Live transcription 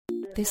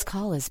This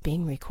call is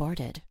being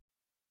recorded.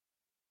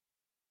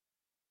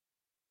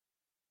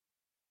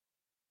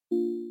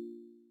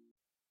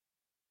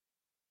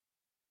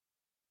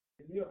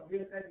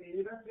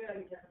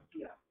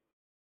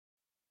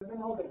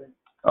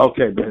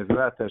 Okay,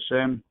 Be'ezrat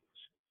Hashem,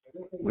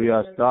 we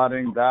are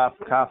starting Daf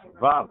Kaf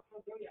Vav.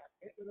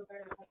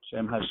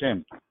 Shem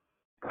Hashem.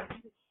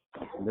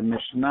 The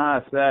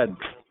Mishnah said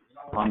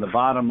on the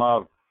bottom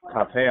of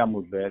Kafei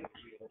Amud Bet,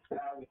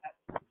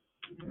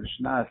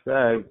 Mishnah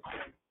says,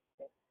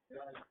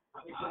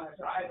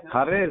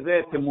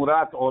 Hareze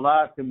Timurat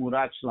Ola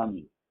Timurat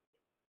Shlami.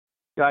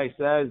 Guy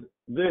says,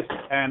 this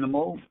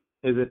animal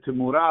is a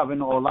Timura of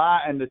an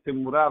Ola and a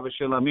Timura of a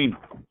Shlamim.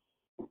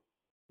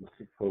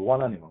 For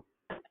one animal.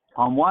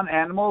 On one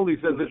animal, he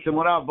says it's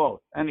Timura of both.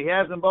 And he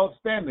has them both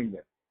standing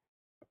there.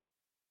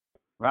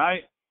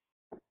 Right?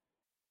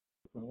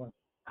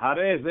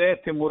 Hareze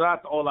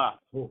Timurat Ola.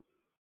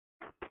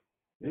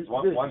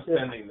 One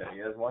standing there. He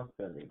has one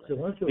standing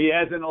there. He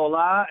has an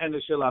Ola and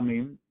a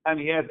Shlamim, and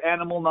he has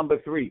animal number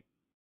 3.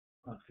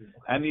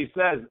 And he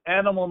says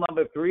animal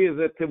number 3 is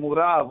a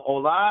Timura of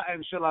Ola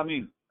and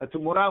Shlamim. A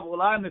Timura of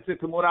Ola and it's a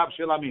Timura of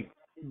Shlamim.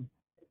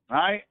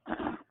 Right?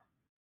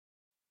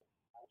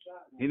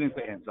 He didn't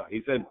say answer.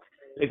 He said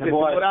it's a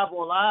Timura of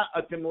Ola,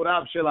 a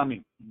Timura of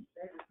Shlamim.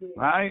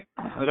 Right?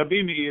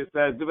 Rabbi Meir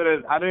says,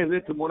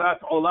 Hareze Timurat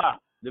Ola.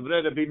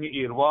 Rabbi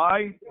Meir.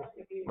 Why?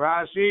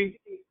 Rashi.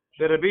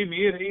 Rabbi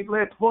Meir,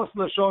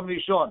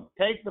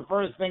 take the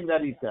first thing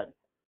that he said.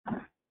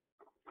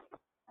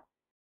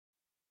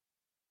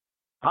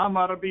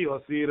 Rabbi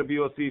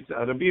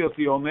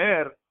Yossi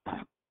Omer,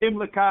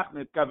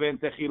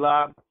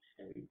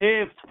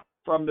 if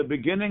from the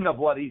beginning of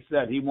what he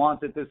said, he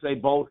wanted to say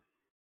both,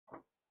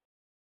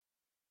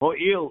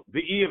 the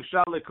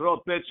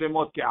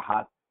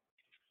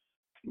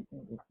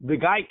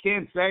guy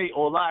can't say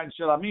Ola and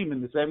Shlamim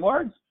in the same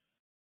words.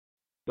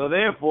 So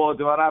therefore,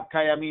 Dvarav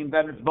Kayamim,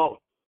 then it's both.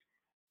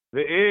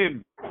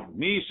 Ve'im,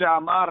 Misha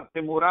Amar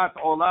Timurat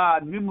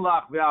Ola,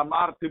 Nimlach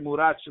ve'Amar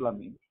Timurat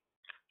Shlamim.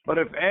 But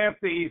if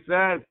after he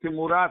says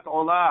Timurat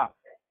Ola,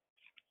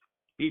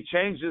 he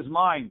changed his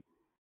mind,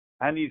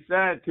 and he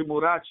said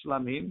Timurat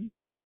Shlamim.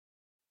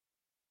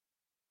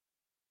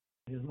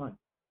 His mind.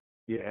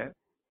 Yeah.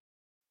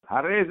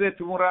 Hareze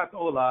Timurat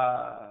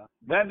Ola.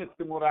 Then it's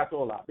Timurat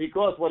Ola.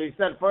 Because what he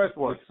said first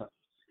was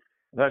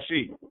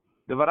Rashi.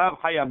 The Varav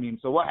Hayamim.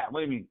 So what do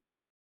you mean?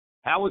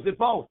 How is it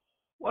both?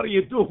 What are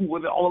you doing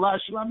with the Ola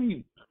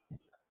Shlamim?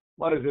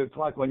 What is it? It's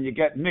like when you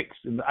get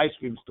mixed in the ice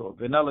cream store,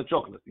 vanilla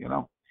chocolate, you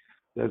know?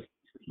 There's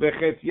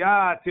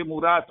Vechetya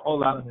Timurat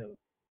Ola.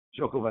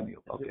 Choco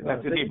vanilla. Okay,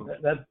 that's in Hebrew.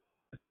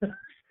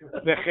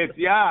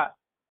 Vechetya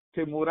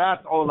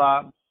Timurat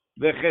Ola.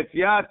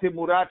 Vechetya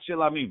Timurat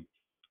Shlamim.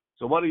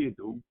 So what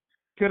do?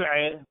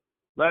 Kir'eh,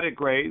 let it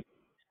graze.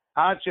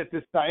 Ad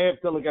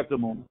shetista'ev till it gets the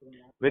moon.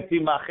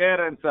 V'timacher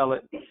and sell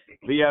it.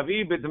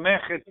 V'yavi b'dmei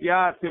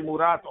chetya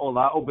timurat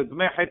ola, or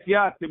b'dmei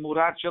chetya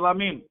timurat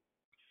shlamim.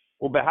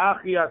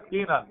 U'behachi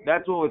yaskina.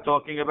 That's what we're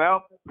talking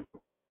about.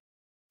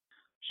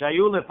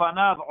 Shayu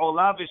lefanav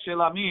ola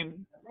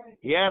v'shlamim.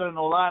 He had an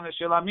ola and a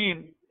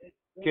shlamim.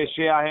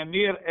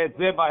 Keshe'ahemir et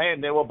ze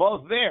bahen. They were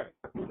both there.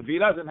 If he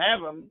doesn't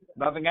have them,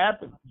 nothing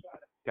happens.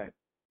 Okay.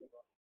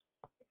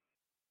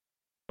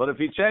 But if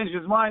he changed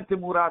his mind,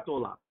 timurat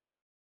ola.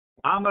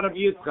 Amar Rav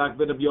Yitzchak,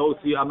 Ben Rav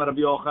Yossi, Amar Rav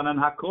Yochanan,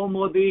 Hakol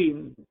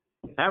Modin.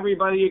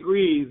 Everybody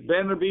agrees.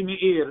 Ben Rabbi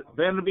Meir,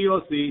 Ben Rabbi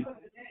Yossi,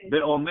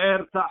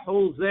 Be'omer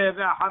Tahul Zeh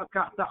Ve'achar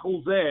Kach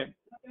Tahul Zeh.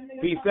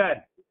 He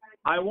said,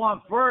 I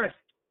want first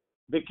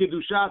the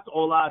Kiddushat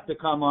Olah to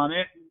come on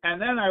it, and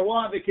then I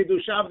want the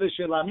Kiddushat of the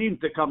Shlamim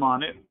to come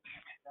on it.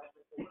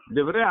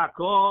 Divrei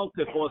Hakol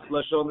Tefos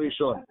Lashon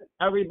Rishon.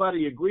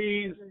 Everybody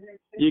agrees.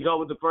 You go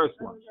with the first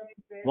one.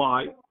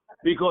 Why?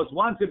 Because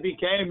once it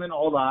became an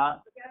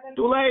Olah,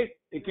 too late,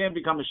 it can't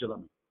become a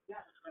Shlamim.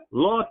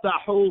 Lo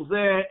tahul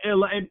zeh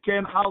ela im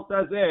ken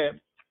halta zeh.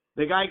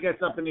 The guy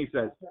gets up and he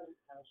says,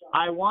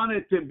 I don't want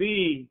it to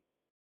be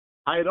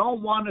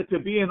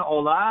an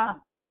Olah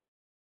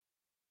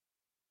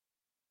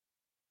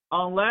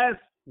unless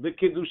the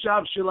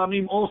Kiddushav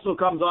Shlamim also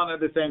comes on at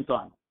the same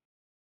time.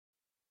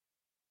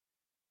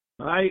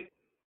 Right?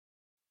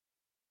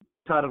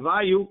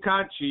 Tarvayu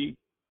kachi,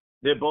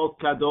 they're both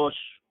kadosh.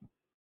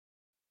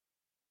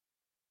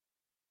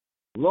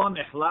 Lo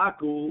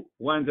nechlaku,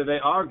 when do they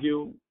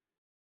argue?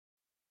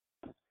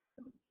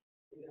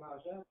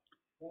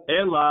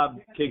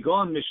 Elab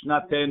kegon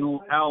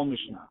mishnatenu al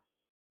mishnah.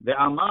 The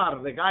Amar,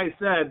 the guy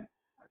said,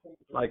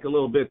 like a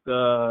little bit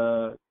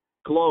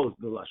closed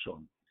the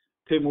lashon.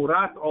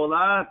 Timurat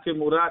ola,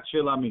 timurat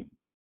shlamim.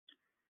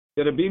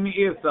 The Rabbi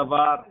Meir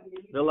savar,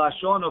 the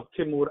lashon of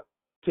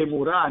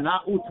timura,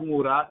 not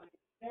utmurat,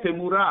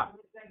 timura.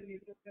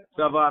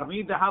 Savar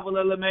mi dehavel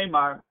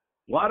elemeimar.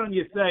 Why don't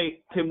you say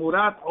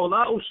Timurat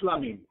Ola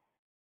Ushlamim?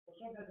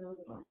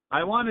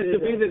 I want it to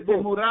be the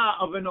Timura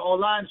of an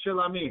Ola and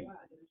Shlamim.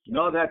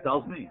 No, that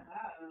tells me.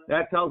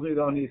 That tells me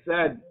that when he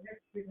said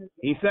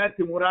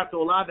Timurat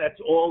Ola, that's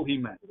all he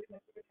meant.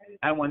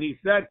 And when he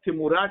said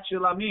Timurat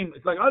Shilamim,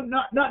 it's like, oh,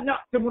 no,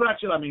 Timurat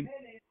Shilamim.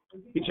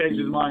 He changed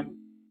his mind.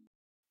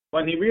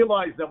 When he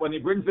realized that when he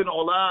brings in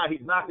Olah,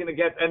 he's not going to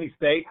get any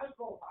steak,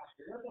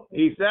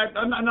 he said,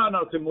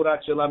 no, Timurat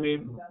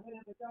Shilamim.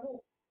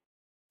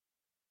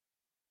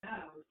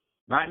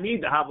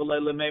 Ma'nid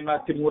havalei l'meima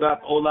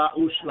Timurat Olah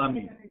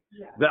u'shlamim.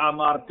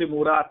 Ve'amar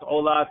Timurat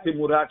Olah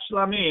Timurat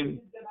Shlamim.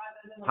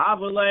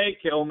 Havalei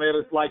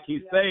ke'omer, it's like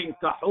he's saying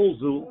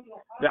Tahulzu.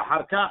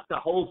 Ve'harkach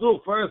Tahulzu.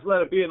 First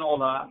let it be an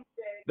Olah,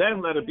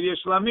 then let it be a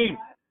Shlamim.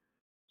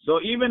 So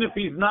even if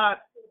he's not,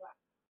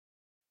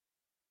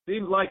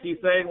 seems like he's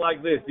saying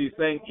like this. He's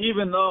saying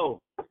even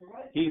though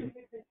he's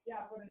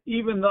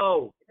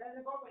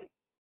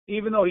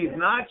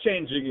not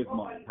changing his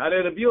mind.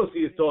 Harei Rabbi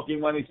Yossi is talking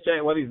when he's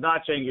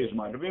not changing his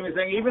mind. Rabbi Yossi is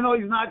saying even though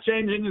he's not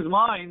changing his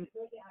mind,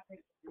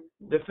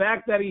 the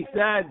fact that he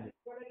said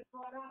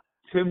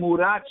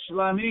Timurat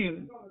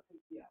Shlamim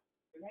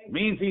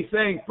means he's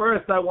saying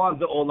first I want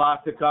the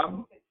Olah to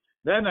come,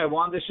 then I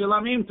want the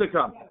Shlamim to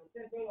come.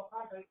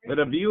 The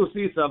Rabbi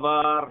Yossi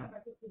Savar.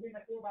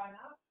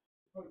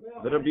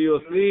 The Rabbi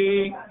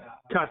Yossi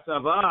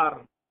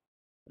Kasavar.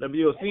 Rabbi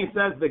Yossi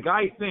says the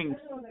guy thinks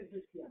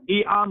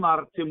I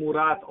amar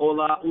Timurat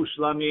Olah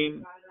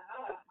u'shlamim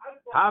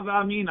hava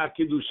amina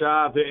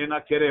kedusha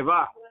ve'ena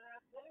kereva.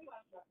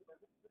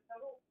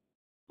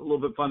 A little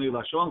bit funny,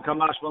 lashon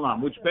kamash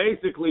malam, which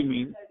basically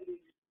means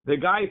the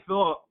guy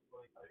thought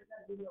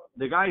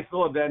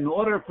that in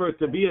order for it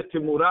to be a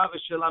Timurat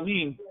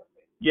v'shlamim,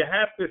 you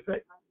have to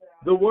say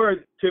the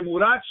word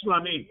Timurat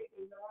Shlamim.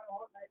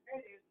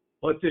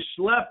 Or to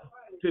schlep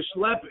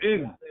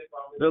in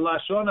the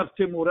lashon of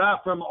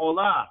Timurah from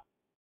Olah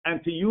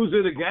and to use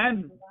it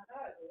again,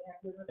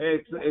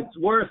 it's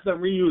worse than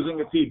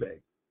reusing a tea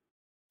bag.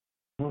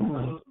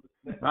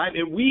 Right?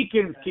 It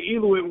weakens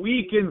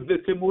the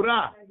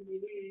Timurah.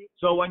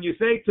 So when you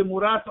say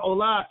Timurat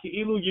Olah,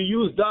 Ki'ilu, you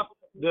used up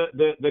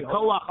the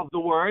koach of the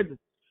word,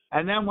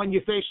 and then when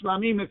you say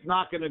Shlamim, it's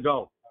not going to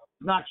go.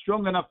 Not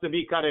strong enough to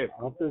be karev.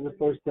 After the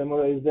first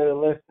temura, is there a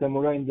less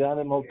temura in the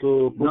animal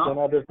to put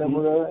another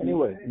temura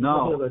anyway?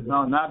 No,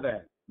 not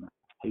that.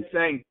 He's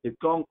saying it's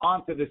going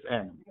on to this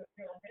animal.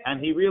 And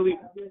he really,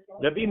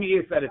 Rabbi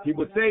Meir said if he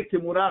would say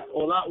Timurat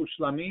Olah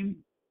u'shlamim,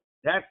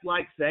 that's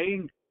like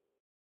saying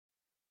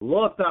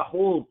Lo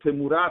tahul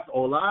Timurat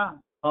Olah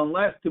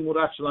unless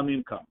Timurat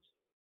Shlamim comes.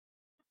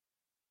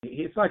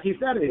 It's like he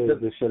said it.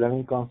 The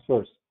Shlamim comes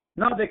first.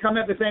 No, they come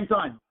at the same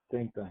time.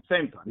 Same time.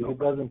 No if it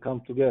doesn't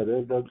come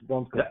together,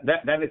 don't come.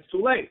 Then it's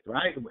too late,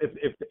 right?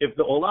 If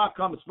the Olah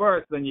comes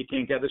first, then you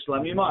can't get the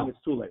Shlamim on.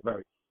 It's too late.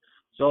 Very.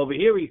 So over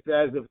here he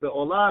says if the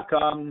Olah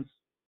comes,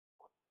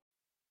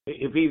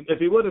 if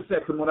he would have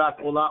said Timurat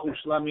Olah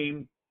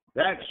u'shlamim,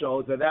 that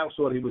shows that that's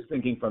what he was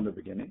thinking from the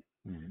beginning.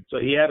 Mm-hmm. So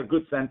he had a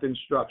good sentence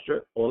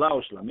structure. Olah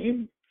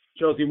u'shlamim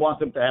shows he wants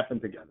them to happen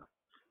together.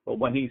 But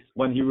when he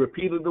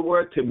repeated the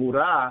word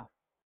Timurah,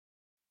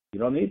 you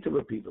don't need to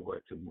repeat the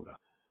word Timurah.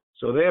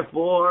 So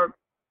therefore,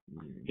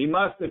 he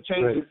must have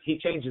changed. He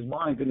changed his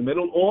mind in the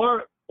middle,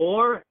 or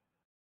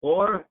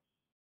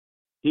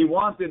he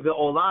wanted the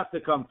Olah to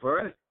come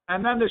first,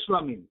 and then the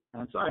Shlamim.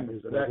 I'm sorry,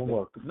 Mr. Doesn't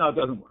work. No, it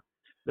doesn't work.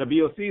 The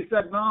BOC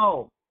said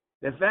no.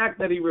 The fact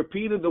that he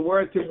repeated the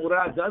word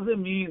Timurah doesn't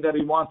mean that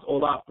he wants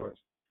Olah first.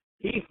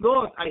 He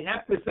thought I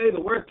have to say the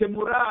word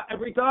Timurah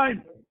every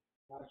time.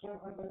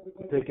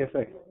 Take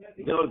effect.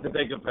 To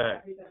take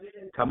effect.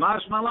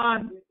 Kamash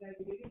Malan.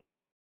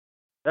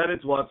 That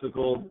is what's it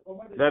called.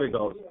 There it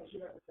goes.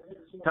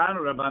 Tanu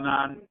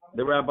Rabbanan,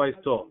 the rabbis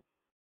taught.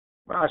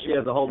 Rashi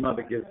has a whole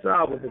nother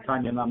Girsah with the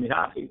Tanya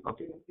Namihachi.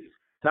 Okay.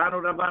 Tanu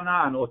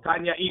Rabbanan, or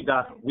Tanya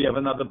Idach, we have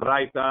another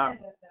Braita.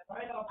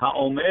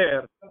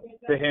 HaOmer,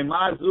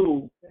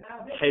 Tehemazu,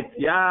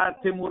 Chetya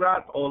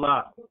Timurat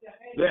Olah,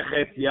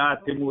 Vechetya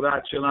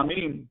Timurat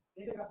Shlamim.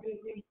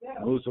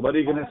 So what are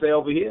you going to say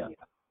over here?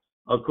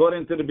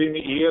 According to the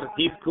Bimir,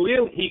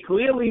 he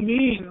clearly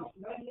means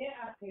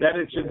that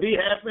it should be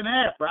half and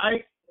half,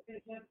 right?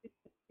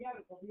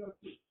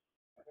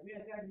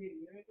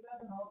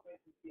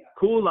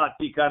 Kula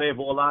tikarev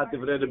olah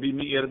divrei Rabbi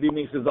Meir. Rabbi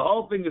Meir says the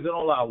whole thing is an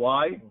olah.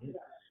 Why?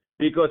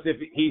 Because if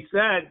he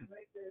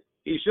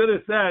should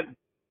have said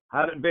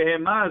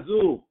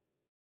behemazu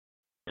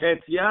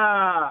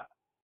chetya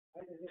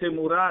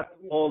timurat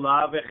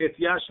olah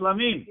vechetya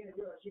shlamim.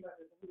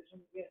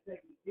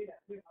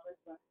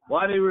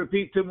 Why do you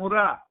repeat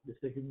Timurah?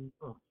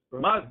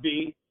 Must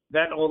be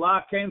that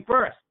Olah came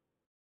first.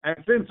 And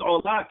since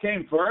Olah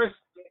came first,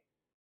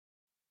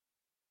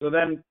 so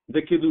then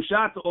the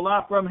Kiddushat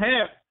Olah from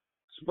half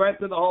spread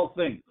to the whole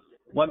thing.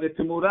 When the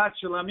Timurat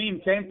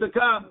Shlamim came,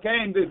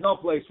 there's no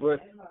place for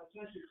it.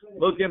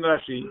 Look in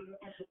Rashi.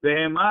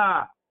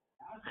 Behema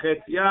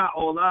Chetya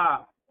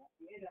Olah.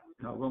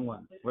 No, wrong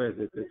one. Where is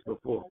it? It's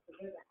before.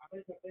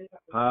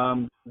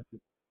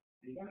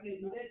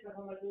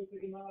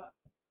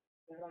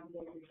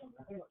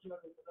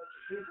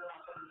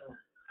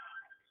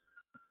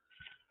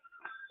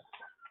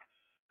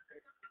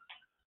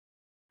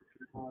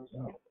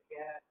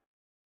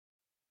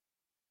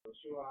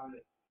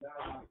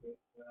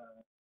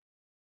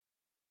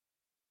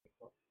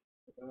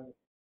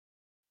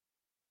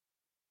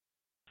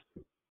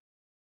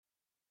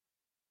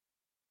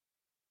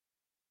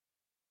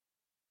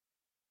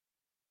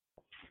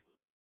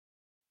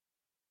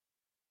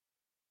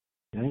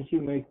 Can't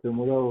you make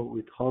Temura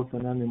with half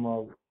an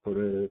animal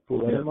for a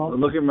full animal?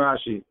 Look at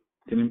Rashi.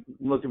 Can you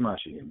look at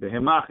Rashi?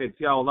 Behema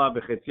chetzia ola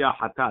bechetzia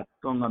hatat.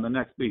 Going on the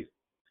next piece.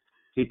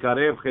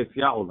 Hikarev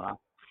chetzia ola.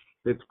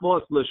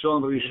 Letfos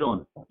leshon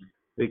rishon.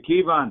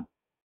 Bekivan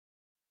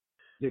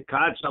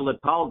dekadsha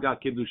lepalga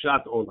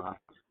kedushat ola.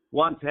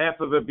 Once half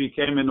of it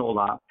became an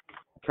ola,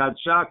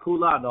 kadsha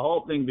kula, the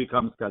whole thing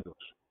becomes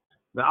kadosh.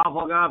 The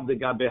avagav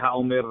degabe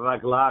haomer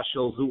ragla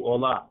shel zu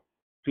ola.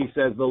 He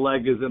says the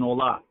leg is an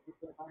ola.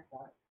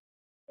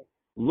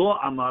 Lo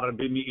amar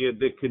b'mi'ir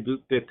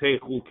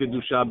detechul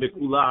kedusha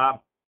bekula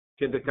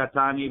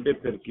kedekatani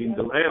bepirkin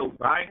del,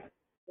 right?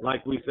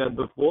 Like we said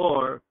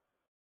before,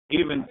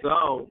 even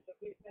so,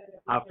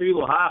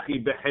 afilu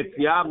hachi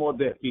bechetzia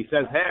modeh. He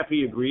says half,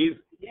 he agrees.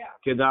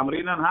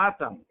 Kedamrinan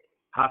hatam.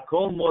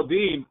 Hakol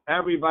modim,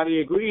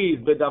 everybody agrees,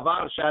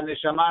 bedavar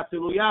shaneshama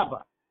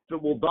tiluyava. So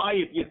it will die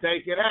if you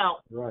take it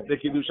out. Right. The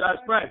kedusha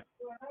spread.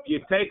 If you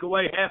take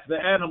away half the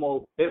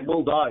animal, it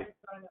will die.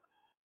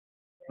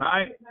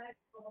 Right?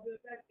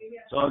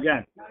 So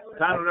again,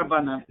 Tanu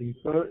Rabbanan.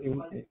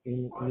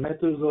 In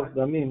matters of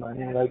damim, I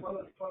mean, like,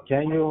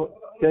 can you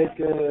take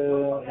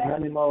an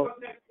animal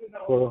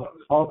for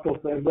half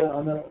of the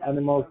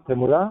animal's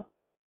temura?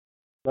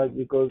 Like,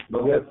 because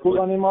we have full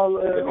animal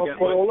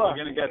for Ola.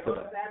 We're going to get to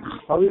that.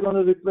 How are we going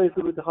to replace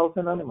it with a half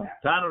an animal?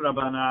 Tanu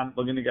Rabbanan,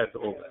 we're going to get to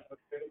all that.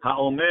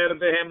 Ha'omer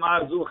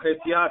behema zu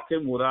chetzia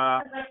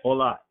temura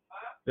Ola.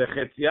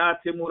 Bechetzia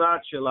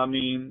temurat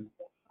shelamin.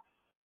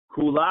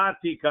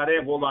 Kulati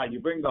karev ola. You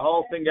bring the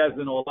whole thing as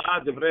an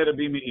ola. Devrei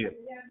Rabbi Meir.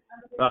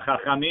 The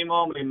chachamim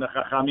omrim. The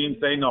chachamim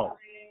say no.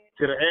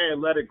 Tir'eh,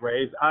 let it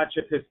graze. Ad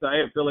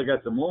shetista'er till it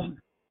gets a mum.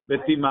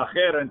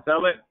 Betimacher and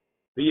sell it.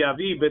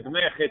 V'yavi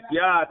b'dmei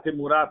chetzia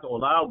temurat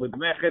ola.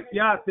 B'dmei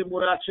chetzia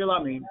temurat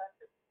shelamin.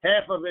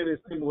 Half of it is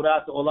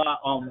temurat ola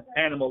on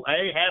animal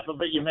A. Half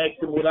of it you make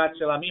temurat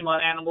shelamin on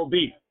animal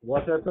B.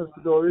 What happens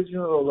to the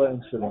original Ola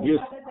in Shalom?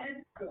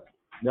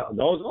 No,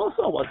 those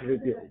also, what's the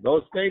deal?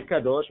 Those stay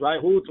kadosh,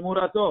 right? Who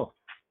tmurato?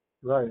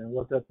 Right, and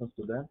what happens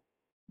to them?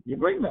 You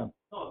bring them.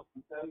 So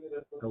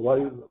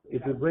why,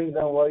 if you bring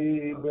them, why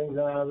he brings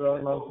another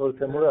animal for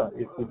temura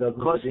if he doesn't?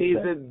 Because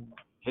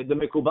the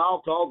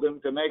Mikubal told him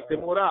to make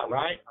temura,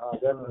 right?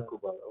 That's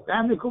Mikubal.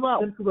 That's Mikubal.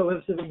 Then Mikubal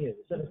have 7 years.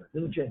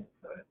 Didn't change.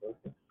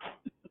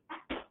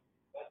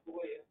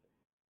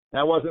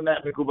 That wasn't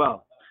that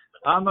Mikubal.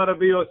 Amar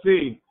Rabbi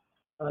Yossi.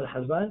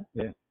 Al-Hazban?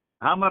 Yeah.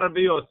 Amar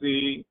Rabbi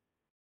Yossi.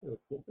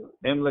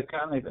 Im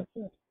lekach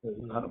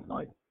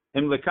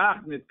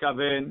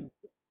nitkaven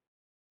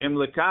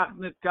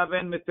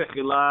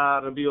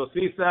mitechila. Rabbi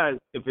Yossi says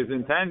if his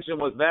intention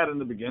was that in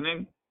the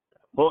beginning,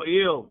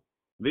 ho'il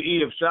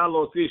v'i efshar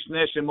losi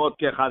shnei shemot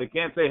kechad. He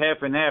can't say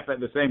half and half at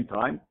the same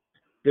time.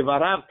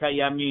 Divarav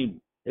kayamim.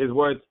 His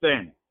words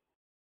stand.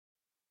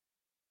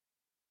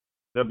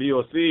 Rabbi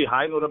Yossi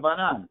haynu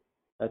Rabbanan.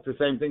 That's the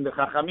same thing the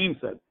Chachamim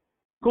said.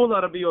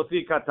 Kula Rabbi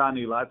Yossi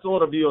katani la. It's all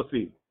Rabbi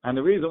Yossi. And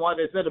the reason why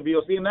they said Rabbi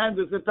Yossi in that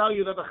is to tell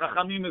you that the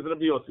Chachamim is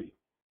Rabbi Yossi.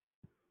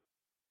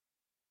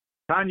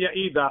 Tanya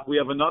Idach, we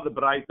have another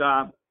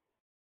Braita.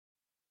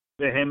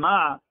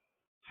 Vehema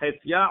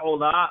chetzia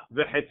ola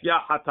v'chetzia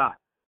hatat.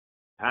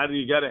 How do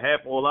you get a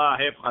half ola,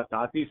 half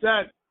hatat? He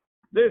said,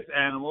 this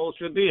animal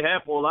should be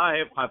half ola,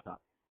 half hatat.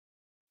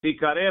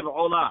 Tikarev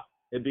ola.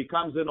 It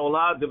becomes an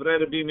ola divrei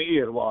Rabbi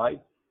Meir. Why?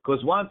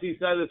 Because once he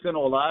said it's an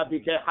ola, it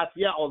became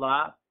hatzia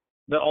ola.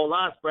 The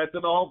ola spread to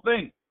the whole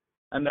thing.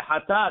 And the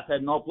hatat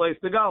had no place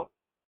to go.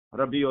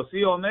 Rabbi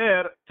Yossi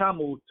Omer,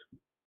 tamut.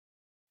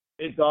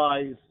 It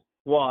dies.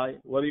 Why?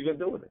 What are you going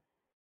to do with it?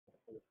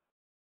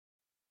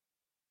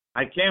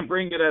 I can't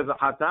bring it as a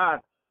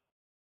hatat.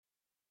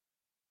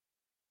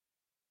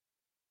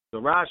 So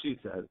Rashi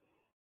says,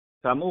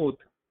 tamut,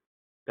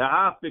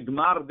 ta'af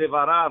b'gmar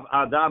devarav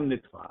adam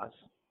nitfas.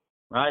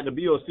 Right?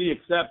 Rabbi Yossi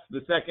accepts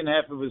the second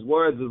half of his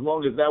words as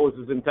long as that was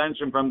his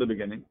intention from the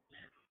beginning.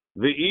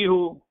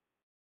 V'ihu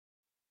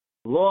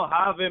Lo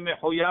have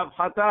mechuyav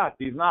hatat.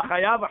 He's not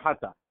chayav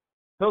hatat.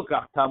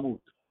 Hilkach tamut.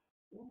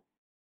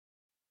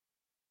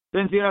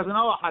 Since he doesn't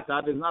know a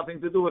hatat, there's nothing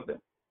to do with it.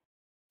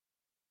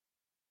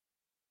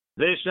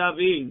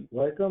 Reshavim.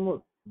 Why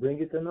tamut?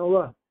 Bring it an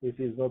ola if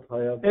he's not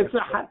chayav. It's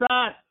a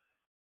hatat.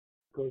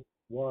 Because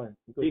why?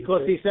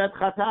 Because he said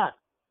chatat.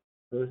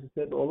 Because he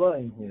said ola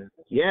in here.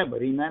 Yeah,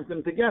 but he meant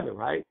them together,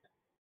 right?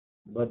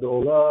 But the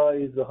ola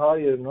is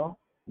higher, no?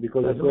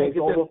 Because Doesn't it make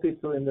goes it all of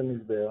it in the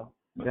mizbeah.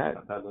 It's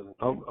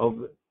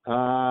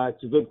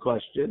a good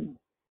question,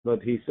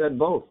 but he said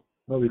both.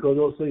 No, because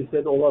also he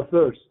said ola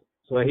first.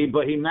 So he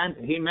meant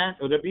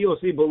Rabbi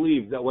Yossi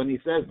believes that when he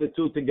says the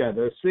two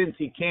together, since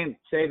he can't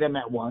say them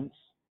at once,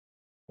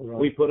 Right.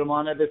 we put them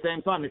on at the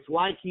same time. It's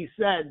like he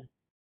said,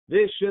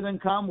 this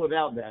shouldn't come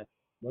without that.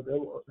 But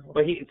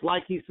it's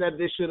like he said,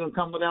 this shouldn't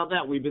come without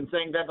that. We've been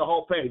saying that the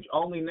whole page.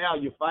 Only now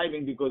you're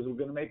fighting because we're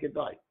going to make it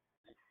die.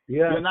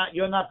 Yeah.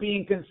 You're not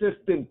being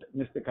consistent,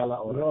 Mr.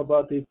 Kalaora. No,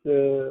 but it's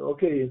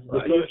okay. It's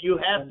the You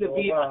have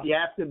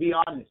to be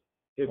honest.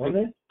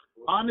 honest.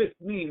 Honest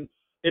means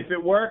if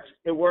it works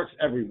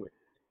everywhere.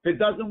 If it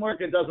doesn't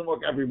work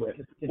everywhere.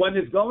 When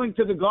it's going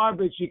to the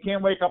garbage, you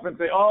can't wake up and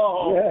say,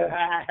 "Oh,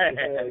 Yeah,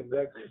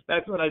 exactly.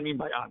 That's what I mean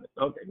by honest."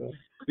 Okay.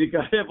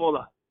 Because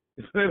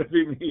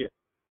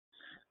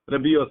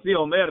Rabbi Yossi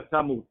Omer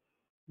Tamut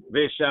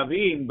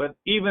Veshavin, but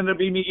even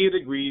Rabbi Meir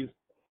agrees.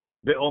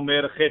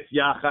 Ve'omer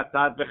Chetzia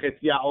Chatat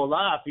veChetzia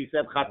Ola. If he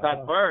said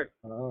Chatat first,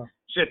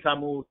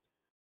 Shetamut.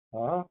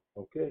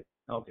 Okay.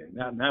 Okay,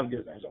 now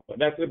give that. But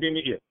that's Rabbi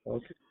Meir.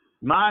 Okay.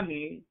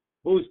 Mani,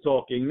 who's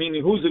talking?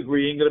 Meaning, who's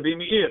agreeing? Rabbi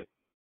Meir.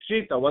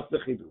 Shita, what's the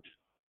chidush?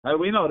 How do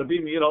we know? Rabbi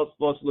Meir holds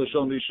close to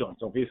Lashon Rishon.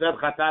 So if he said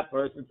Chatat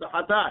first, it's a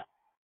Chatat.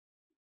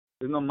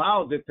 There's no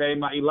mal de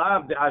tema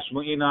ilav de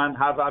ashmuinan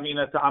have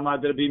amina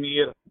ta'amad Rabbi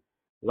Meir.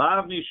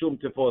 Lav mishum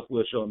tefos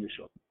Lashon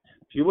Rishon.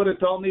 If you would have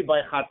told me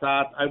by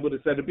Chatat, I would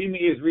have said Rabbi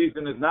Meir's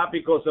reason is not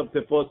because of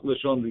tefos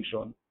Lashon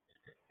Rishon.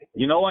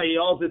 You know why he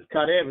holds it's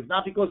karev? It's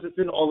not because it's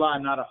in Ola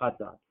and not a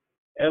Chatat.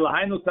 El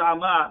hainu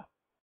ta'ama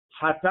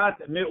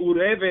Chatat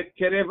me'urevet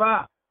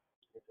kereva.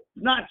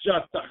 Not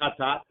just a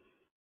Chatat.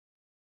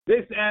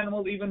 This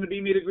animal, even Rabbi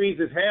Meir agrees,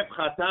 is half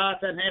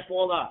Chatat and half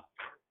Ola.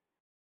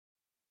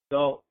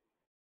 So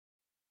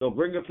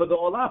bring it for the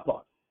Ola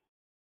part.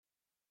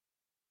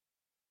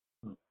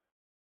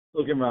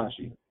 Look in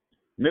Rashi.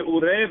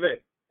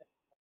 Me'urevet.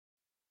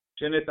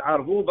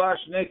 שנתערבו בה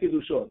שני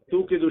קידושות.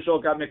 Two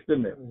קידושות got mixed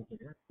in there.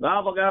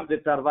 ואף אגב,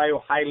 דתרוויו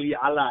חיילי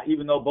עלה,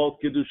 even though both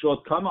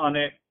קידושות come on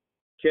it,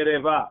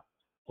 קרבה.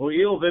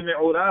 הואיל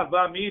ומעורב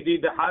בה מידי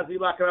דחזי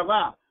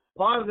להקרבה.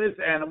 Part of this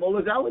animal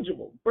is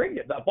eligible. Bring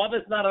it. The part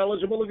that's not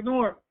eligible,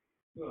 ignore.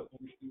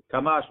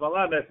 Kamash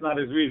Malan, that's not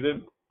his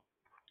reason.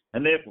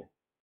 And therefore,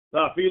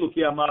 אפילו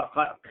כי אמר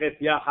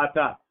חציה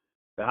חטאת,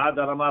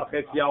 והדר אמר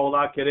חציה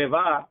עולה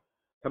קרבה,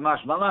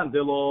 כמשמע לן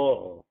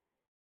דלא.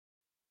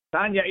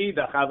 Tanya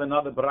Idach have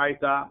another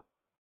braita.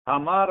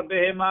 Amar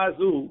behema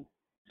zu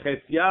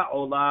chetzia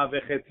ola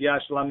vechetzia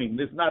shlamim.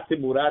 This is not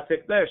timurat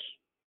hekdesh.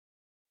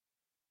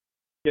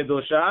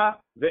 Kedosha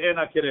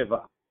ve'ena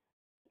kereva.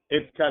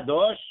 It's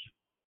kadosh,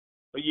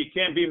 but you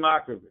can't be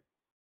makar.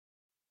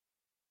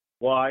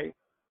 Why?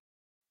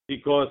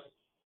 Because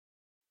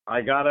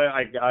I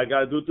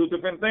gotta do two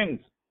different things.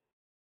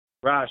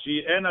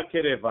 Rashi ena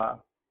kereva.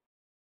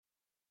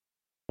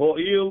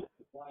 Ho'il.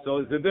 So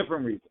it's a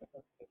different reason.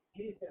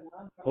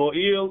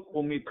 הואיל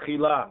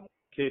ומתחילה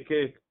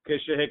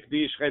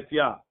כשהקדיש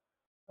חציה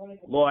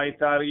לא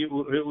הייתה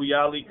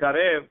ראויה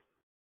להיקרב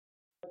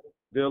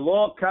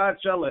ולא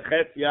קדשה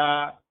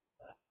לחציה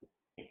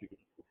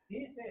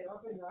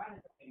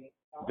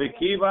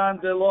וכיוון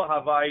דלא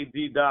הווה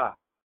דידה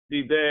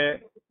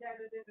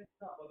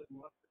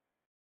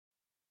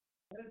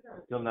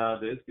Till now,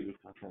 there is Kiddush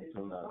Chatat.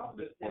 Till now,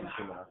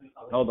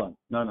 hold on,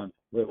 no.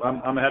 Wait,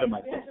 I'm ahead of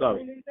myself,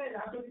 sorry.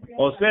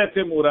 עושה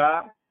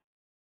תמורה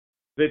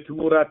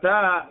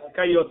ותמורתה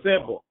כיוצא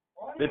בו.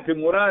 The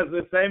Timura is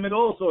the same, it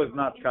also is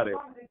not karev.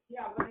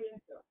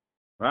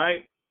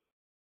 Right?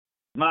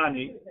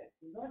 Mani.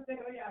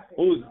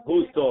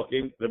 Who's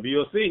talking? Rabbi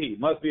Yossi.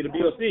 Must be Rabbi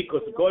Yossi,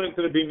 because according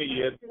to Rabbi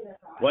Meir,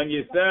 when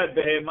you said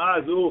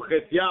behema zu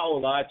chetzia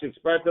ola, it should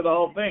spread to the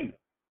whole thing.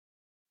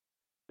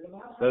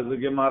 Says the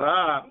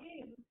Gemara,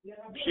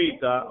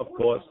 Pshita, of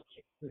course,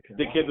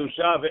 the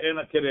kedusha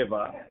ve'ena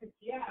kereva.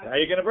 How are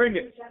you going to bring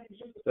it?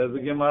 Says the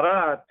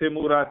Gemara,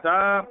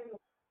 Timurata.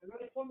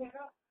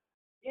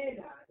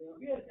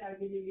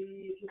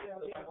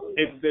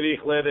 It's the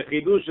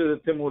chidush of the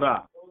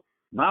Timura.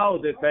 Now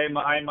the time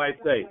I might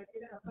say,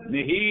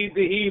 Nihi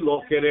dihi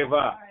lo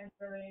kereva.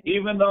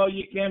 Even though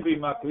you can't be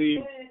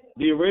makriv,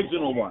 the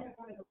original one.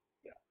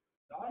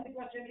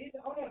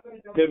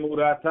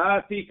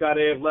 Timurata ti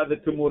karev, let the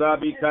Timura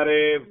be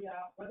karev.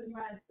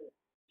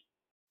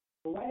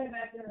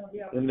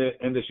 In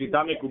the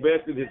Shita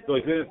Mikubet, it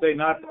didn't say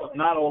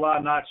not Ola,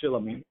 not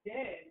Shilamim.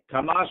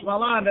 Kamash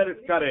Malan, that is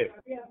karev.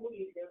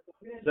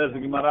 Says the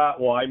Gemara,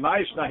 why?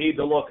 Ma'ishnahi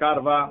de lo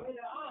karva,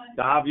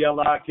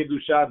 ta'avyala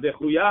kedusha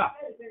dechuya.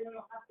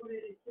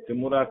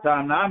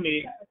 Timurata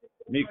nami,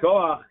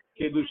 mikoach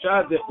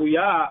kedusha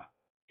dechuya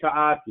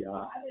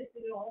ka'atya.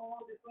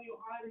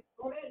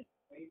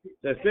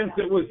 So since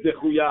it was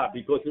dechuya,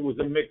 because it was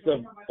a mix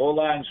of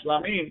Ola and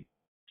Shlamim,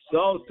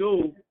 so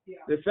too,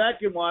 the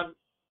second one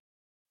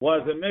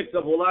was a mix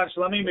of Ola and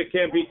Shlamim, it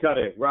can't be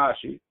karev.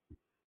 Rashi.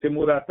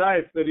 Timurata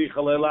is tzarich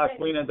alela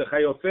shmina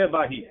dechayotze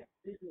bahi.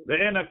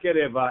 Ve'ena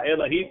kereva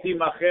elahiti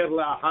macher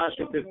la'achar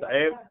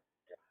shetisa'ev.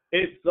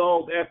 It's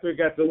sold after it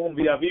gets a womb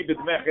v'yavi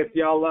b'dmei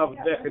chetzia olav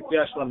b'dmei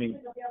chetzia shlamim.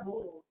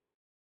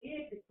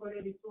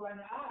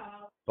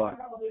 Fine.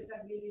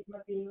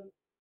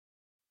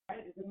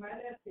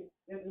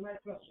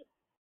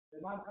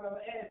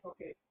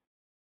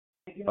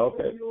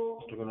 Okay.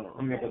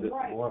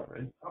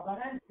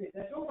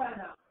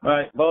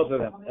 Right, both of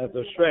them. That's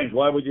so strange.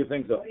 Why would you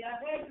think so?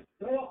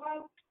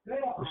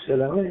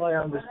 Shalamim, I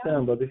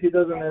understand, but if he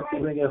doesn't have to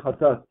bring a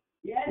Chatat,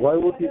 why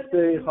would he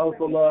say Chal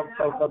Ola,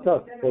 Chal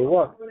Chatat? For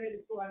what?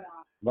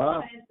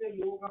 But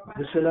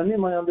the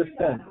Shelanim, I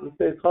understand. It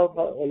says half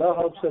Olah,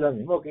 half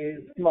Shelanim. Okay,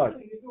 smart.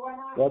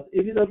 But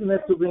if he doesn't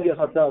have to bring a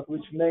Hatat,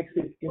 which makes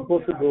it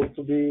impossible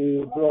to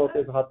be brought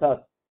as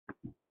Hatat.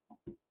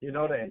 You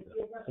know the answer.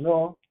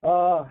 No.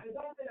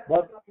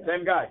 But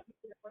Same guy.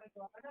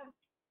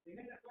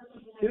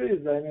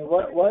 seriously, I mean,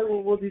 why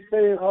would he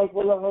say half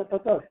Olah,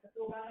 half Hatat?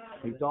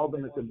 He told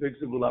him it's a big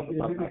segula.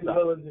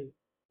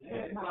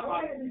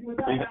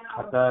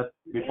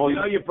 Before you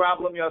know your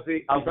problem,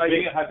 Yossi, I'll tell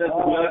you.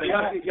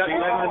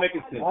 Yossi, make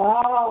it simple.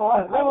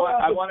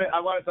 I want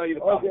to tell you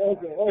the problem.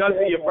 Okay.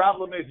 Yossi, your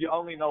problem is you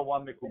only know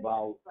one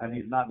Mikubal, and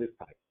he's not this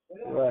type.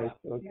 Right,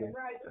 okay.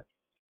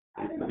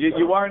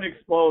 You weren't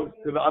exposed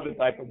to the other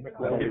type of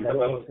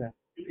Mikubal.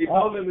 He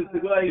told him it's the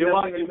guy.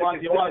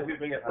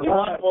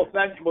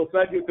 We'll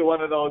send you to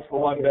one of those for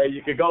one day.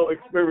 You can go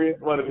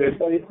experience what it is.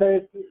 So he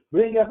says,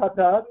 bring a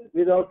Hatat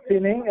without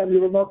sinning, and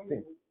you will not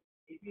sin.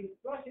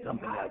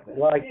 Something like that.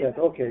 Like that.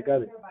 Okay,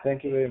 got it.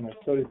 Thank you very much.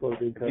 Sorry for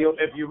the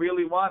If you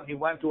really want, he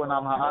went to an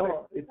Amharic,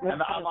 and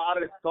the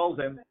Amharic told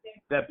him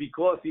that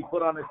because he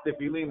put on his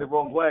tefillin the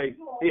wrong way,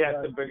 he has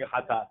to bring a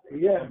Hatat.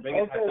 Yeah, Bring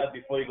a Hatat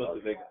before you go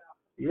to Vegas.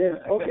 Yes,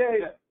 okay.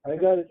 I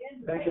got it.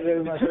 Thank you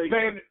very much.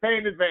 Pay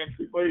in advance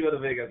before you go to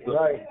Vegas.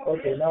 Right.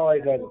 Okay, now I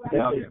got it.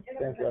 Thank you. Okay.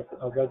 Thank you.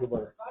 I'll got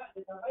it.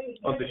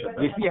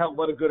 You see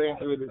what a good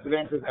answer it is. Good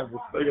answer is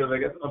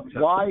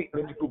everything. Why? The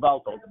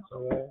Mikubal told him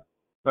so. Right.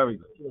 Very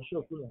good.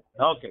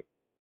 Okay.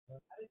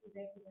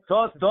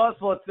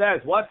 Tosfot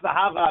says, what's the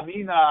Hava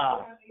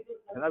Amina?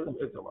 It doesn't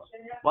fit so well.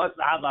 What's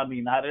the Hava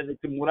Amina?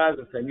 Timura is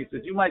the same. He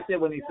says, you might say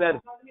when he said,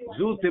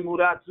 Zu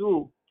Timura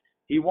Zu,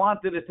 he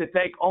wanted it to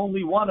take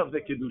only one of the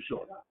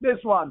Kiddushot. This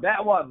one,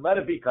 that one, let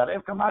it be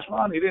Karev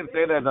Kamashman. He didn't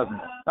say that, doesn't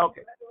it?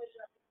 Okay.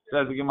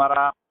 Says the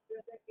Gemara.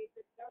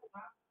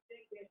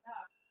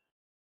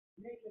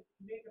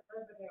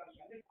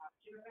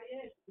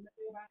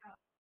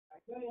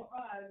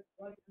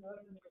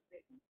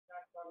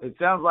 It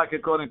sounds like,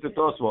 according to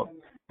Tosfot,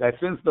 that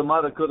since the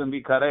mother couldn't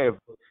be Karev,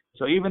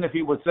 so even if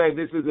he would say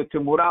this is a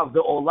Timura of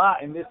the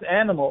Olah in this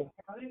animal,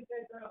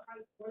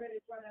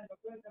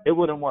 it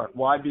wouldn't work.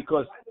 Why?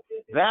 Because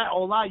that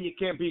Olah you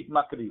can't beat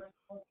Makriv.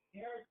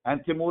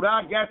 And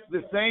Timura gets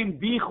the same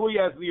Dichui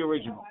as the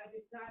original.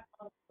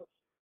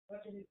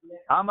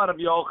 Amar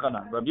Rabbi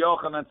Yochanan. Rabbi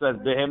Yochanan says,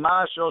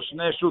 Behema shel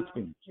shnei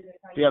shutfim.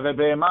 If you have a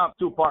behema of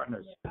two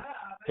partners,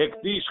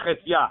 Hektish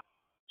chetya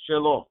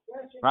shelo.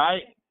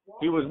 Right?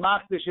 He was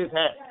makdish his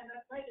head.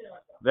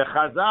 The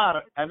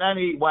chazar, and then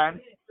he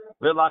went,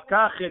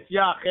 V'lakach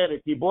chetya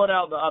acheret. He brought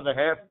out the other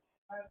half.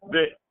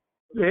 The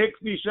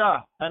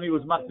hektisha, and he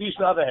was makdish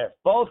the other half.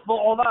 Both for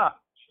Olah.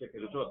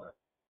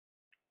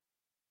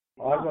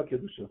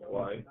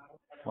 Why?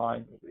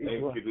 Fine.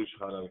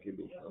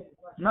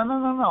 No.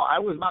 No. I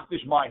was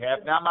makdish my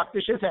half. Now I'm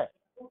makdish his half.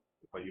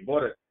 But you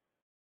bought it.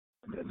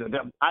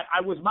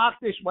 I was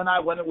makdish when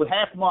it was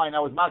half mine. I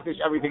was makdish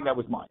everything that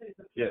was mine.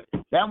 Yes.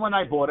 Then when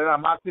I bought it,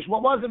 I'm makdish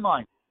what wasn't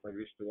mine.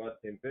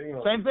 Same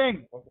thing. Same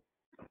thing.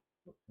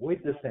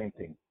 With the same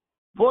thing.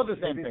 For the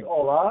same If thing. it's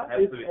Olah,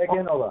 it's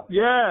again Olah.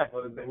 Yeah.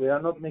 We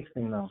are not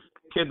mixing now.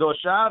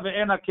 Kedosha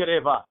ve'ena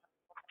kereva.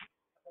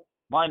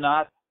 Why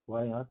not?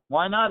 Why not?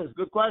 Why not? It's a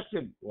good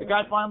question. The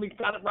guy finally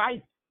got it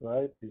right.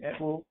 Right? It's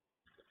cool.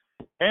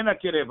 Ena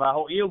kereva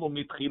ho'ilu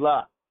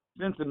mitchila.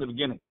 Since in the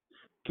beginning.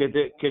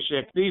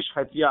 Keshektish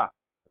chetya.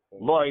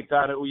 Lo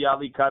ha'ita re'uya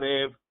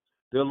likarev.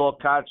 De'lo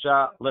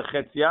kacha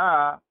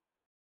lechetya.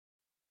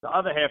 The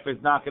other half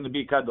is not going to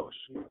be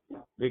kadosh.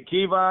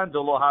 V'kivan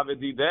de'lo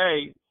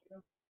havedidei.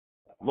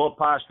 Lo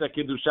pashta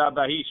kedusha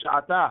bahi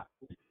sh'ata.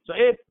 So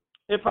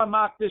if I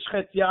makdish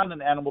chetya on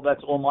an animal,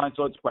 that's all mine,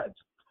 so it spreads.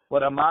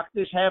 But I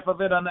makdish half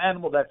of it on the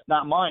animal, that's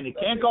not mine. It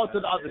can't go to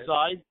the other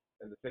side.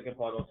 And the second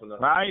part also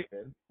not. Right?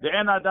 The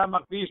en adam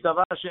makdish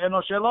davar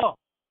she'eno shelo.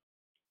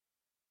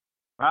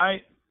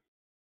 Right?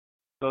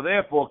 So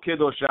therefore,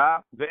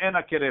 kedosha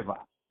ve'ena kereva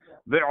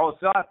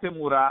ve'osa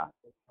temura.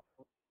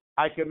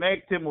 I can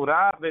make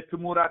temura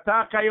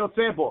ve'temurata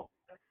kayotzebo,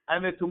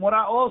 and the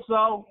temura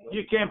also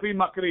you can't be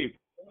makriv.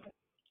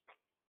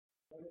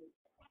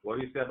 What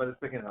do you say about the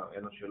second half?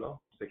 Eno shelo?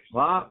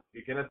 What?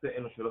 You cannot say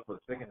eno shelo for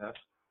the second half.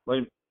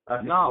 Wait,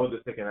 No. For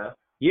the second half.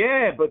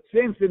 yeah, but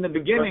since in the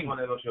beginning First one,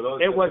 eno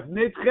shelo, it was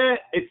nitche,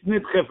 it's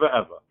nitche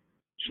forever.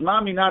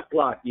 Shema minat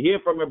klak. You hear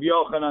from Rabbi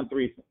Yochanan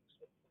three things.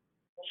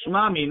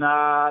 Shema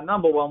mina,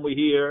 number one, we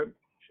hear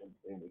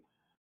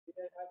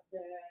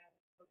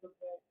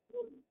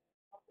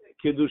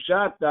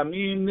kedushat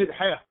tamim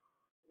nidheh.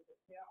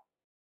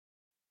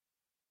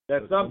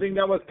 That's something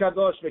that was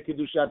kadosh.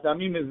 Kedushat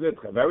tamim is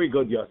nidheh. Very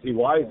good, Yossi.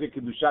 Why is it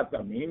kedushat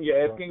tamim?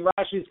 You're asking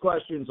Rashi's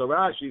question. So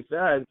Rashi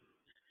says,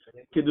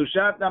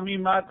 kedushat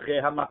tamim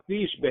matche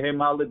hamaktish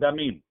behema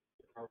ledamim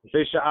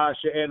b'sha'a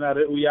she'ena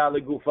re'uya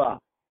legufa.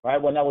 Right?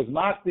 When I was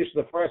maktish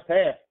the first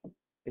half,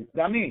 it's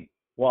damim.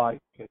 Why?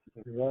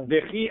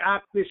 Dechi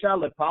aktisha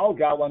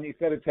lepalga, when he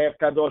said it's half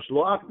kadosh,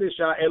 lo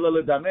aktisha ela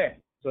ledameh.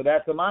 So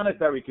that's a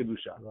monetary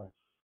kedusha.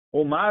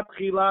 Umat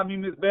chila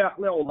mimizbeach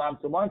leolam.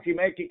 So once you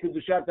make it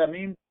kedushat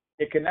tamim,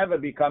 it can never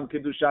become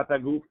kedushat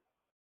aguf.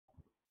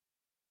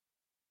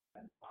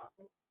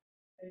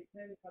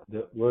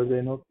 Were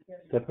they not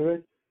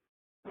separate?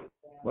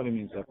 What do you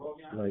mean separate?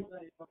 Like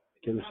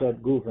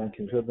Kedushat Guf and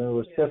Kedushat Daim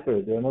were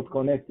separate. They are not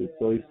connected.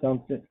 So if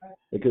something,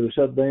 a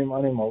Kedushat Daim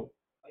animal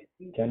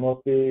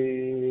cannot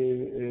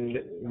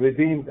be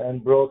redeemed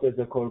and brought as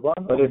a korban.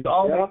 But it's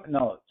only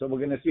no. So we're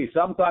going to see.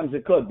 Sometimes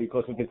it could,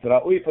 because if it's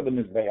ra'ui for the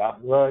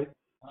mizbeach, right?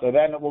 So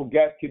then it will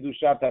get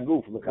Kiddushat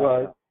Aguf.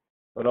 Right.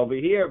 But over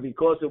here,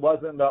 because it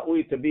wasn't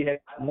ra'ui to be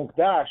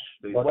mukdash,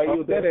 the way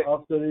you did it,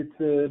 after it's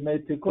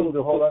made tikkun,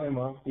 the whole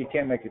animal, you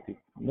can't make it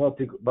tikkun. No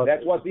tikkun. But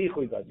that's what the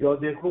ichui does. Your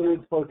tikkun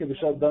is for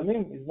Kedushat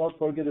Damim, is not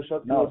for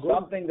Kedushat. No,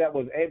 something that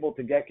was able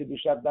to get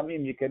Kiddushat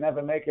Damim, you can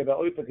never make it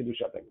ra'ui for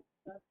Kiddushat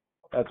Aguf.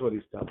 That's what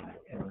he's telling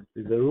you.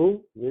 Is the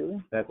rule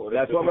really? That's what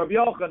Rabbi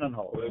Yochanan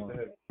holds.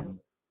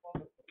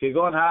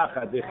 כגון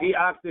האחד, דכי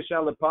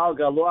אקדשה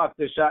לפלגה לא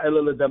אקדשה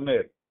אלא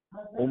לדמר,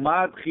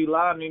 ומה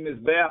תחילה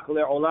ממזבח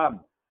לעולם.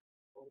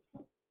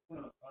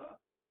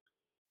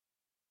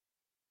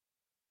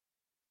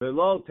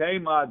 ולא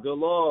תימה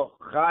דלא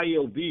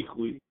חייל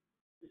דיחוי,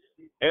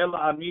 אלא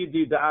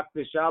עמידי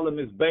דאקדשה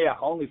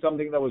למזבח, only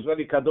something that was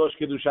really kadosh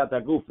kedushat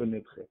הגוף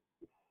ונדחה.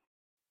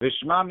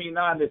 ושמה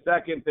מינה, and the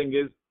second thing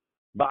is,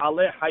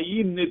 ba'alei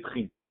hayim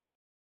nidchim,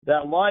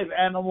 that live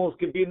animals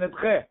can be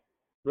nidche.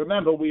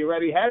 Remember, we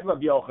already had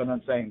Rabbi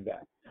Yochanan saying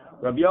that.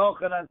 Rabbi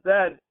Yochanan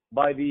said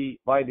by the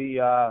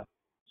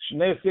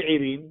Shnei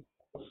Se'irim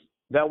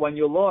that when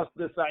you lost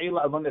the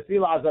Sa'ila, when the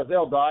Sila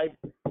Azazel died,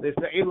 the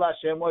Sa'ila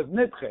Hashem was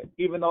nidche,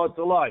 even though it's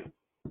alive.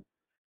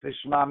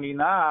 Tishma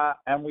mina,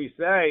 and we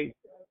say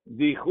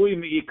dichui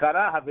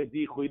mi'ikara have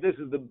dichui. This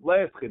is the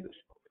last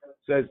chiddush.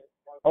 Says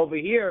over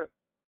here,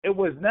 it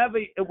was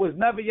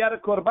never yet a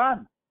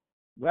korban.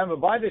 Remember,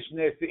 by the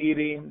Shnei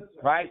Se'irim,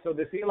 right? So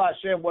the Sila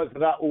Hashem was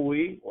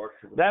Ra'ui,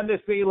 then the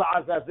Sila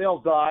Azazel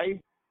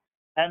died,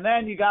 and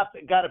then you got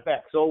it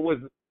back. So it was,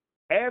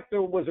 after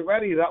it was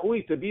already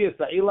Ra'ui to be a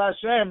Sila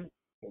Hashem,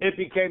 it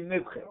became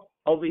Nidche.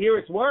 Over here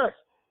it's worse.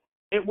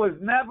 It was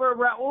never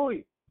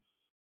Ra'ui.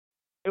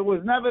 It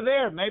was never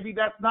there. Maybe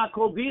that's not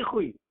called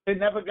Dichui. It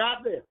never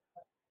got there.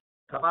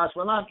 Kamash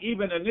Malam,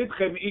 even a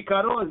Nidche,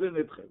 Ikaro is a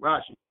Nidche.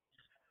 Rashi.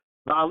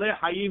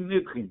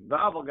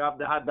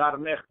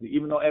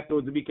 Even though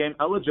afterwards it became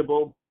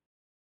eligible,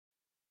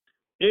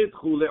 it's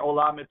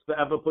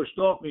forever pushed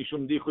off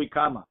mishum dichui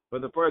kama for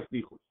the first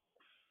dichui.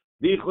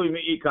 Dichui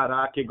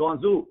meikara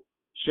kegonzu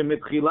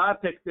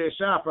shemitchilat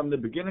hektesha, from the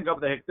beginning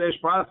of the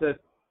hektesh process,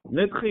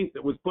 nitchit,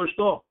 it was pushed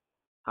off.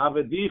 Have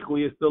a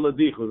dichui is still a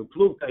dichui.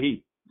 Plug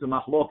tahi to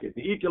machloket.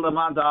 The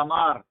ikelaman da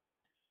amar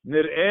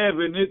nir'eh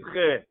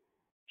v'nitche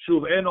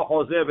shuv eno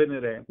chozeh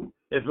v'nir'eh.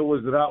 If it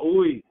was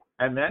ra'ui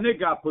and then it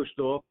got pushed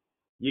off,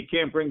 you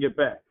can't bring it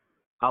back.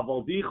 If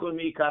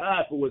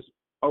it was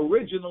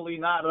originally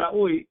not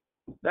ra'ui,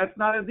 that's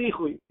not a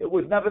dichui. It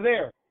was never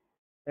there.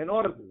 In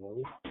order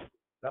to,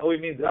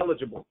 ra'ui means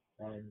eligible.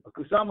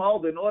 Because some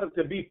hold in order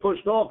to be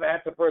pushed off, it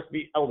had to first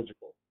be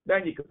eligible.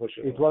 Then you can push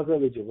it. It was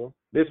eligible.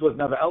 This was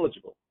never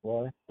eligible.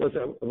 Why?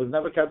 It was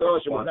never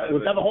kadosh. It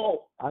was never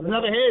whole. It was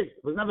never his.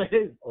 It was never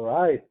his. All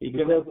right.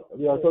 Because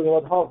we are talking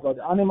about half, but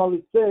the animal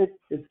itself,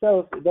 it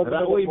doesn't.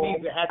 Ra'ui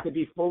means it had to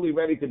be fully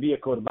ready to be a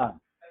korban.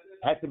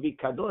 It had to be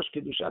kadosh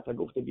kedushat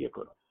haguf to be a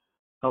korban.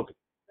 Okay.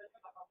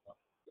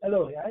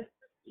 Hello, guys.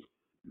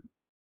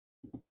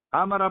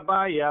 Amar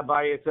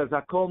Abaye says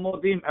hakol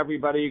modim.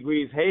 Everybody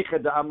agrees. Heicha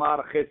da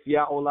amar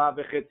chetzia ola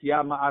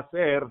v'chetzia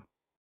maaser.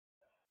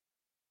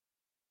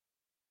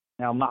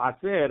 Now,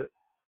 ma'aser,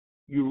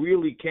 you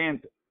really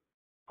can't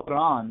put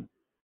on.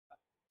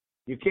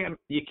 You can't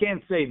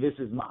say this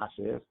is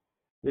ma'aser.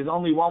 There's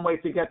only one way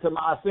to get to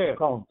ma'aser.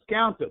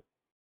 Count it.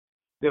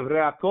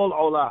 Divrei hakol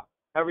ola.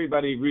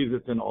 Everybody agrees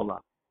it's an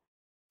ola.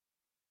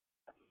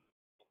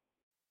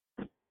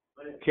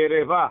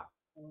 Kereva,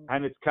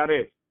 and it's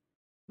karev.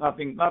 No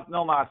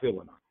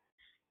ma'aser.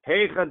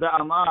 Heicha da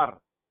amar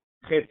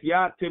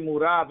chetzia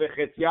temura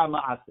v'chetzia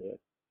ma'aser.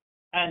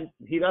 And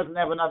he doesn't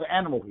have another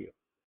animal here.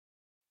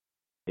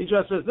 He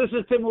just says, this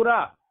is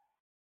Timurah.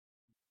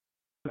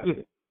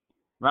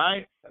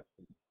 Right?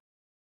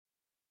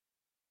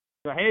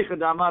 So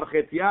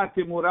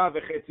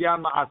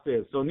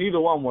neither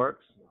one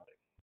works.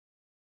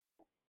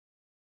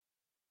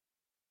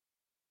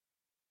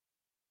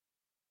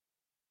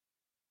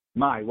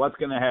 What's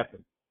going to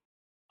happen?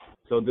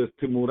 So does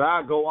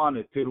Timurah go on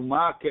it?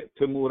 Timurah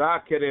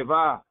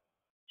kereva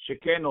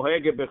sheken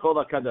nohege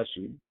bechol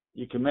hakadashim.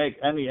 You can make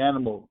any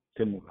animal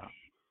Timurah.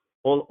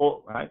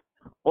 All, right?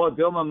 Or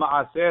Dilma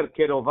Ma'aser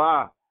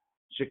Kerova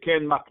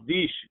Sheken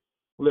Makdish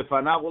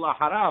Lefanav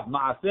Ulaharav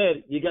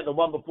Ma'aser, you get the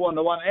one before and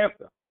the one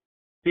after.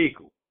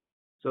 Tiku.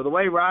 So the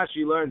way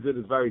Rashi learns it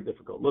is very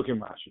difficult. Look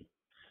in Rashi.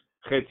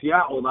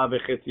 Chetzia Ola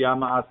veChetzia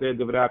Ma'aser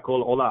Divrei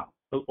Hakol Ola.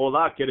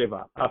 Ola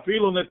Kereva.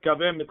 Afilu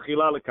Netkaveh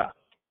Mitchila Lekach.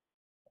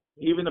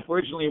 Even if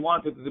originally he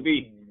wanted it to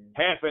be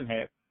half and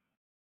half.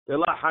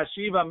 Tela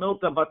Hashiva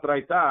Milta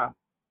Batraita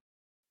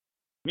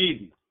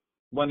Midi.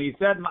 When he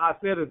said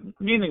Ma'aser is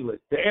meaningless.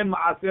 The end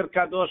Ma'aser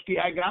Kadosh Ki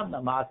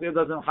Agavna. Ma'aser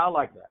doesn't have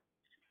like that.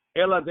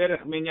 Ela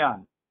Derech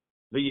Minyan.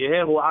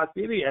 V'yehehu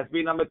Asiri has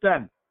been number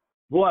 10.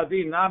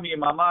 Vuadi nami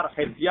mamar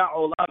chetia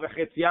ola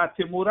v'chetia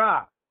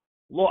timura.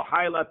 Lo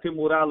haila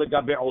timura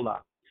legabe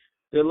ola.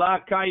 Dela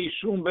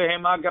kaishum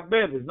behema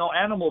gabe. There's no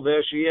animal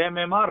there. Sheyeh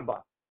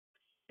memarba.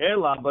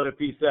 Ela, but if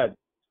he said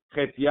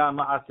chetia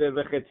maaser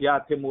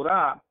v'chetia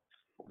timura,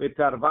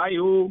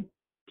 v'tarvayu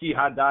ki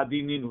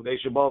hadadininu. They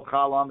should both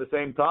chal on the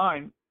same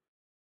time.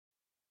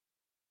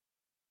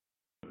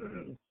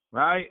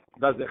 Right?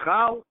 Does it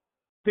chal?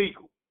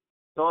 Tiku.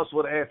 Those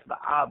would ask the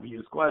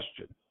obvious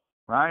question.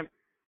 Right?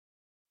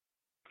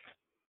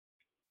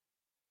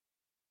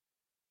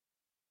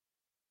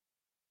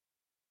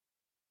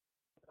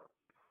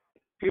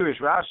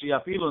 Pirish Rashi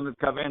afilu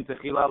nitkaven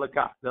techila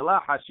lekach.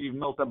 Dela hashiv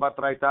milta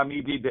batraita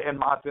midi de'en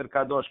ma'aser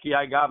kadosh ki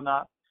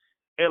gavna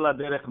ela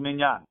derech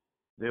minyan.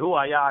 Vehu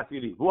haya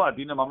atiri. Hu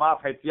adina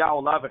mamar chetia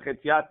ola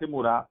v'chetia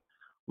timura.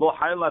 Lo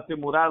hayla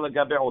timura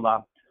legabe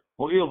ola.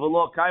 Ho'il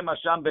v'lo kaima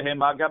sham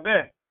behema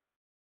gabe.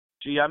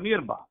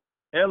 Shiyamir ba.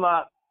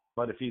 Ela,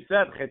 but if he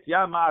said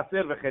chetia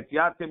ma'aser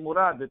v'chetia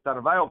timura, the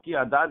tarvayo ki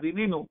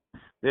adadininu,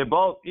 they're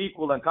both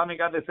equal and coming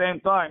at the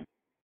same time.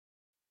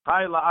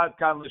 Hayla ad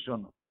kan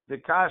lishonu. The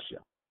kasha.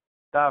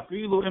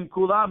 Tafilu im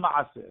kula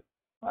ma'aser.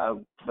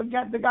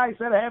 Forget the guy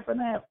said half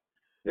and half.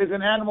 There's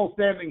an animal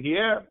standing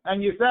here,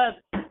 and you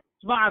said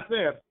it's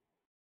ma'aser.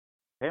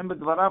 Hem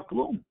b'dvarav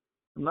klum.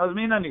 It doesn't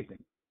mean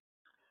anything.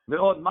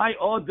 Ve'od mai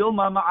od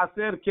dilma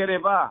ma'aser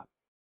kereva.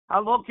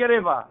 Halo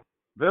kereva.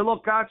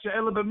 Ve'lo kacha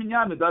ele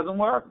b'minyan. It doesn't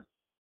work.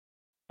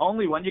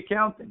 Only when you're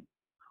counting.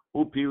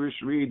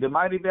 Upirish read the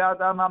mighty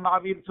be'adam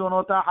ha'ma'avir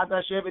tzonota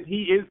hadashevet.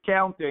 He is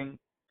counting.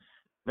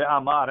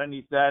 Ve'amar, and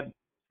he said,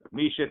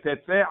 when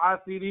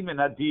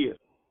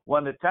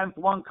the 10th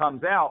one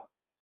comes out,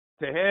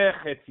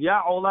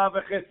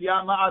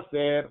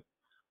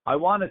 I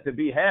want it to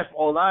be half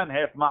ola and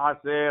half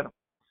ma'aser.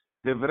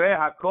 Divrei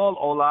hakol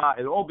ola,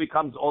 it all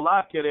becomes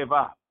ola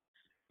kereva.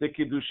 The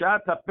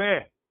kiddushat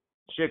hapeh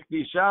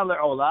shekdisha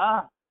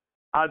leola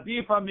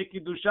adifa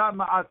mikidushat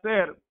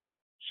ma'aser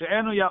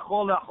she'enu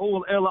yachol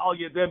lachul ela al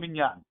yedei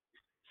minyan.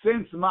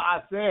 Since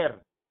ma'aser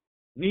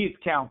needs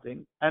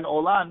counting, and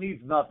ola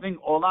needs nothing,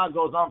 ola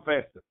goes on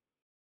faster.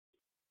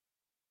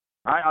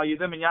 Right? Al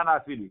yedei minyan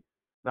asili.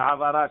 The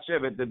havarat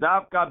shevet. The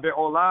davka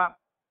be'ola,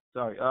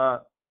 sorry,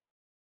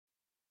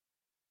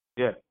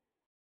 yeah.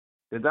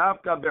 The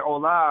davka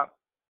be'ola,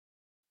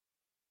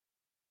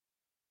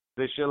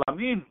 the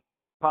shelamin,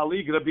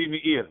 palig Rabbi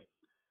Meir.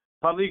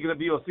 Palig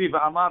Rabbi Yossi,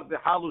 v'amar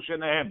dehalu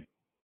shenehem.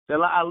 The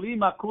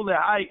la'alima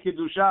kulehai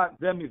kedusha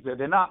zemize.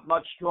 They're not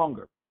much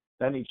stronger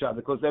than each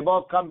other, because they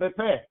both come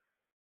bepeh.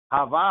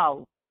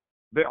 Haval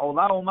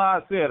be'ola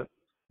u'ma'aser,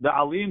 the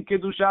alim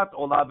kedushat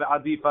ola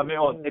be'adifa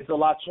me'od. It's a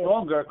lot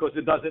stronger because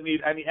it doesn't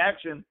need any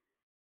action.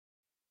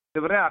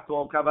 Divrei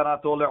atol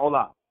kavanato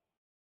le'ola.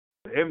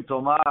 Im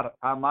tomar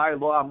amai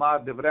lo amar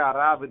divrei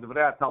arav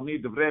divrei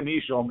talmid divrei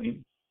mi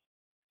shomim.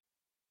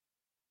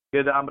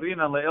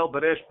 Kedamrina le'el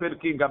beresh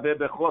pirkin gabe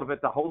bechor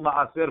v'tahul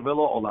ma'aser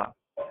ve'lo ola.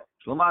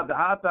 Shloma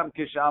da'atam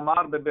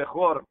kishamar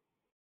be'bechor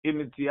im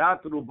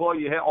mitziat rubo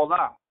yehe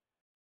ola.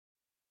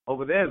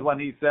 Over there is when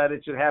he said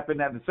it should happen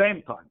at the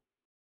same time.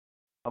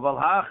 Aval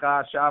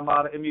hacha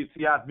shamar im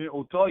yitziat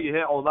mi'uto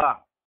yehe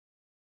ola.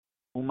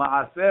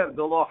 Uma'aser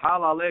delo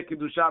hal ale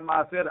kedushat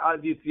ma'aser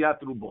ad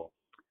yitziat rubo.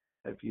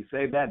 If you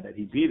say that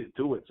he beat it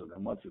to it, so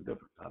then what's the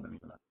difference? I don't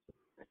even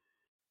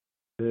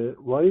know.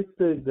 Why is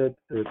it that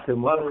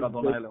Temura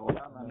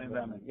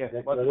Yes,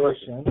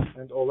 declaration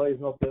and Ola is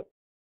not the